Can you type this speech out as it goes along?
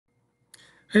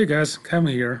Hey guys, Kevin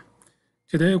here.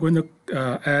 Today we're going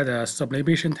to add a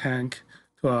sublimation tank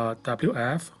to a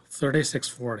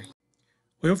WF-3640.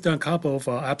 We've done a couple of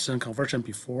Epson conversion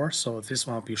before, so this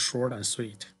one will be short and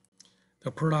sweet.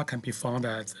 The product can be found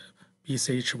at the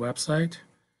BCH website,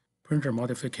 printer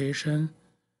modification,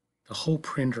 the whole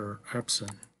printer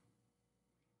Epson.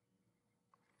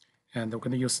 And we're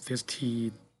going to use this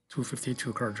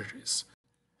T252 cartridges.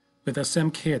 With the same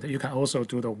kit, you can also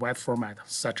do the wet format,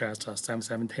 such as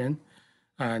 7710,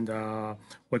 and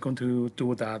we're going to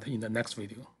do that in the next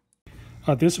video.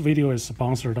 This video is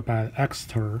sponsored by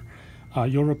Exeter, a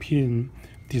European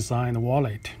design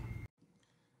wallet.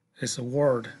 It's the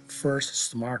world's first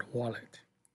smart wallet.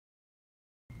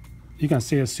 You can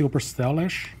see it's super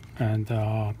stylish, and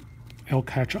it'll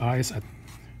catch eyes at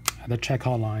the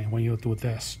checkout line when you do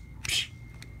this.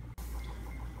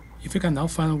 If you cannot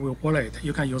find your wallet,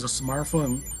 you can use a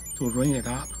smartphone to ring it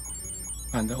up,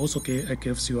 and also it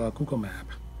gives you a Google map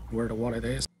where the wallet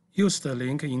is. Use the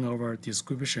link in our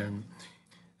description,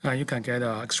 and you can get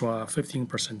an extra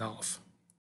 15% off.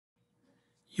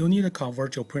 You need to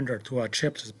convert your printer to a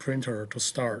chipless printer to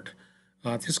start.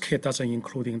 This kit doesn't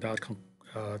include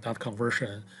that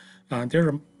conversion. There are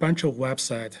a bunch of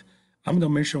websites. I'm going to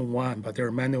mention one, but there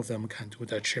are many of them can do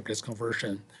the chipless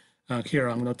conversion. Here,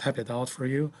 I'm going to type it out for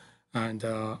you, and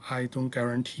I don't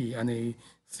guarantee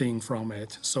anything from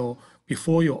it. So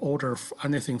before you order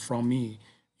anything from me,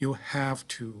 you have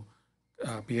to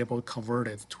be able to convert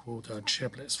it to the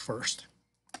chipless first.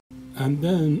 And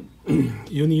then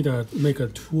you need to make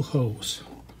two holes.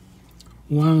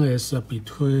 One is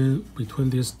between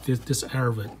this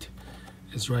air vent.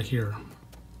 It's right here.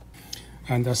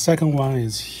 And the second one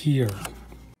is here.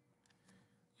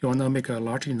 You want to make it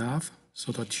large enough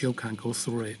so the tube can go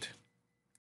through it.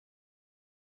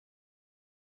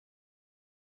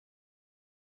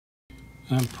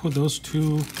 And put those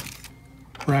two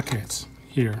brackets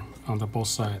here on the both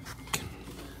sides.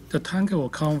 The tank will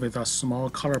come with a small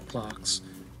color plugs,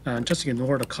 and just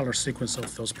ignore the color sequence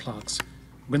of those plugs.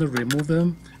 I'm going to remove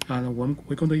them, and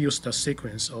we're going to use the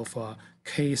sequence of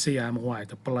KCMY,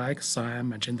 the black, cyan,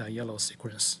 magenta, yellow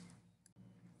sequence.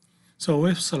 So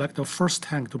we select the first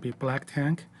tank to be black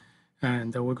tank,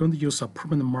 and we're going to use a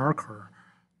permanent marker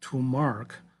to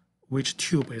mark which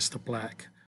tube is the black.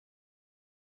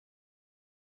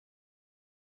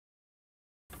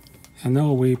 And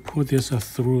now we put this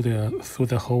through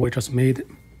the hole we just made,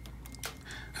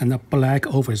 and the black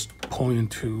always pointing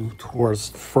towards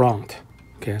front.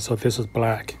 Okay, so this is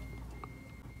black.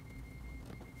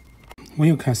 When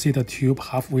you can see the tube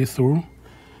halfway through,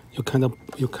 you kind of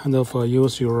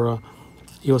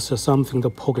use something to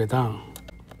poke it down.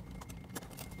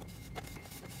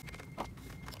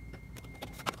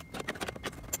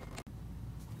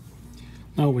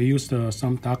 Now we used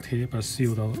some duct tape to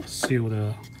seal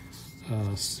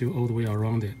all the way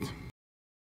around it.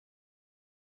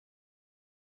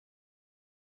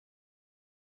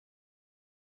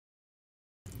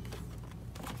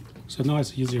 So now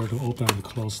it's easier to open and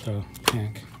close the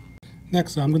tank.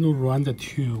 Next, I'm going to run the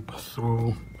tube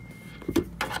through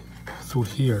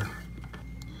here.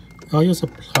 I'll use a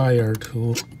plier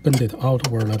to bend it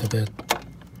outward a little bit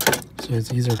so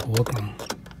it's easier to work on.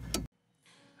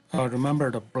 Remember,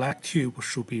 the black tube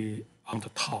should be on the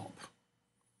top.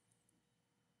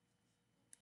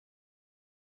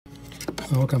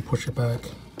 Now we can push it back.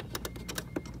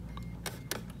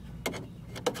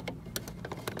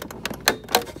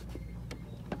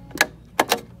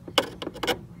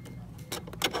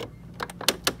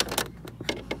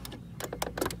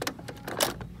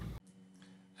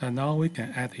 And now we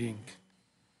can add ink.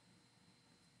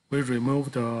 We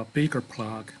remove the bigger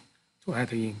plug to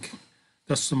add ink.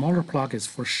 The smaller plug is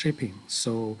for shipping,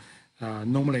 so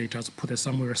normally just put it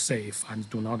somewhere safe and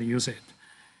do not use it.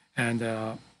 And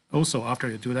also, after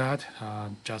you do that,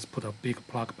 just put a big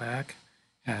plug back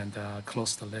and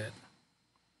close the lid.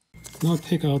 Now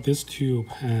take out this tube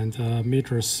and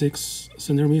measure 6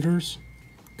 centimeters,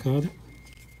 cut it,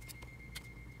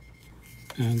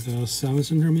 and 7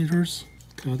 centimeters,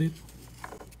 cut it,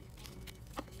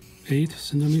 8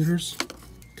 centimeters,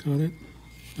 cut it,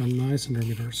 and 9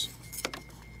 centimeters.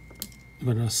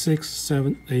 But 6,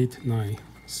 7, 8, 9,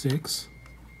 6,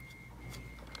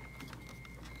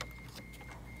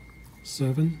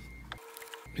 7,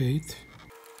 8,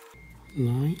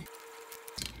 9,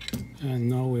 and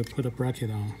now we put a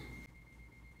bracket on.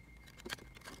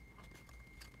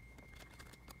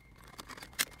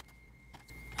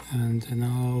 And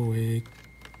now we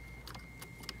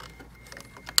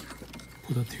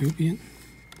put a tube in.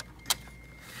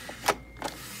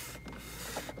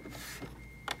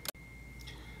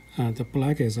 The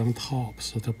black is on top,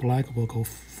 so the black will go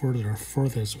further for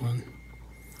this one.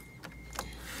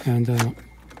 And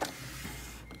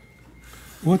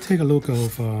we'll take a look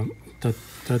of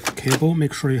the cable.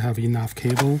 Make sure you have enough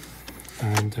cable,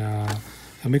 and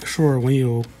make sure when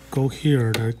you go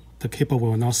here, the cable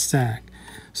will not sag.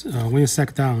 When you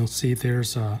sag down, see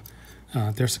there's a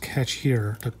catch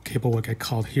here. The cable will get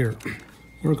caught here.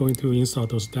 We're going to install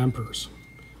those dampers.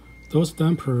 Those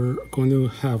dampers are going to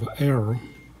have air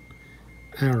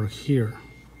here.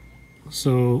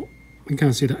 So you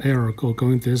can see the air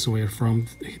going this way from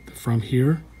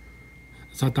here.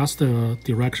 So that's the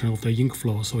direction of the ink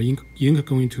flow. So ink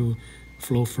going to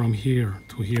flow from here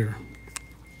to here.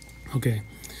 Okay.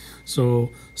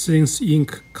 So since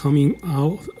ink coming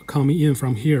in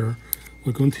from here,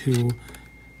 we're going to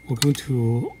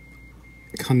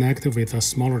connect with a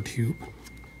smaller tube.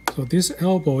 So this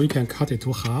elbow, you can cut it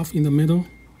to half in the middle.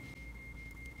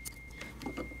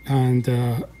 And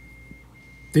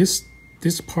this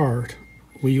part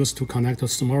we use to connect a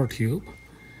smaller tube.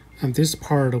 And this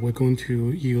part we're going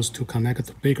to use to connect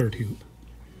the bigger tube.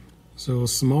 So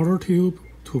smaller tube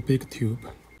to big tube.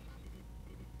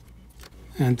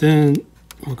 And then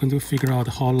we're going to figure out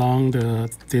how long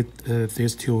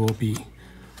this tube will be.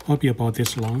 Will be about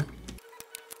this long.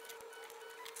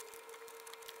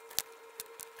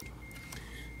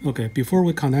 Okay, before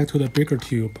we connect to the bigger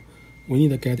tube, we need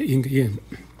to get ink in.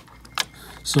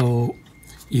 So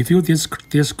if you do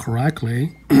this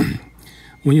correctly,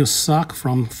 when you suck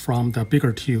from the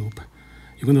bigger tube,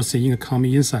 you're going to see ink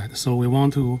coming inside. So we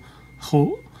want to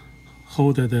hold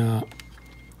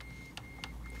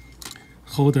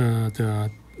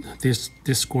this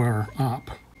square up,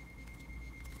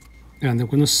 and we're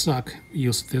going to suck.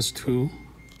 Use this tool,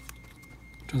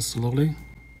 just slowly,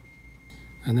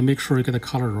 and then make sure you get the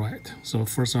color right. So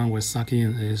first one we suck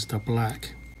in is the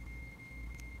black.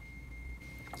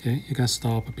 Okay, you can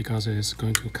stop because it's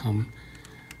going to come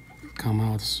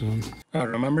out soon.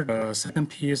 Remember the second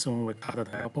piece when we cut the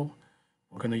elbow,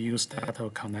 we're going to use that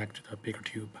to connect the bigger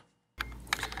tube.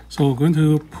 So we're going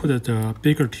to put the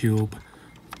bigger tube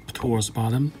towards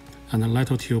bottom and the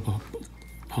little tube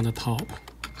on the top.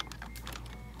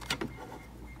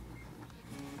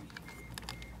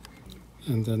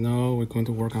 And now we're going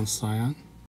to work on cyan.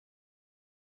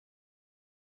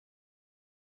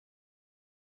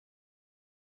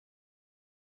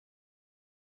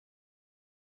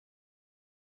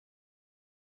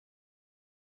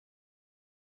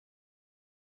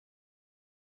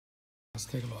 Let's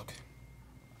take a look.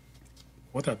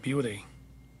 What a beauty.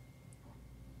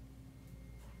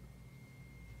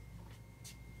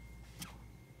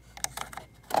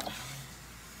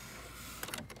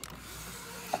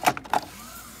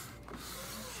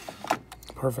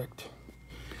 Perfect.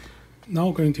 Now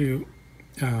we're going to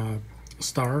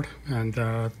start and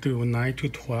do 9 to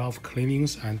 12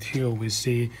 cleanings until we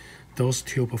see those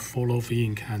tubes full of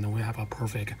ink and we have a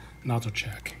perfect nozzle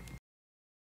check.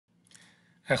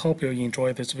 I hope you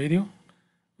enjoyed this video.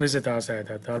 Visit us at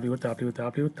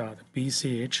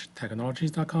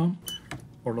www.bchtechnologies.com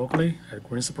or locally at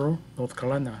Greensboro, North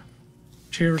Carolina.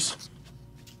 Cheers!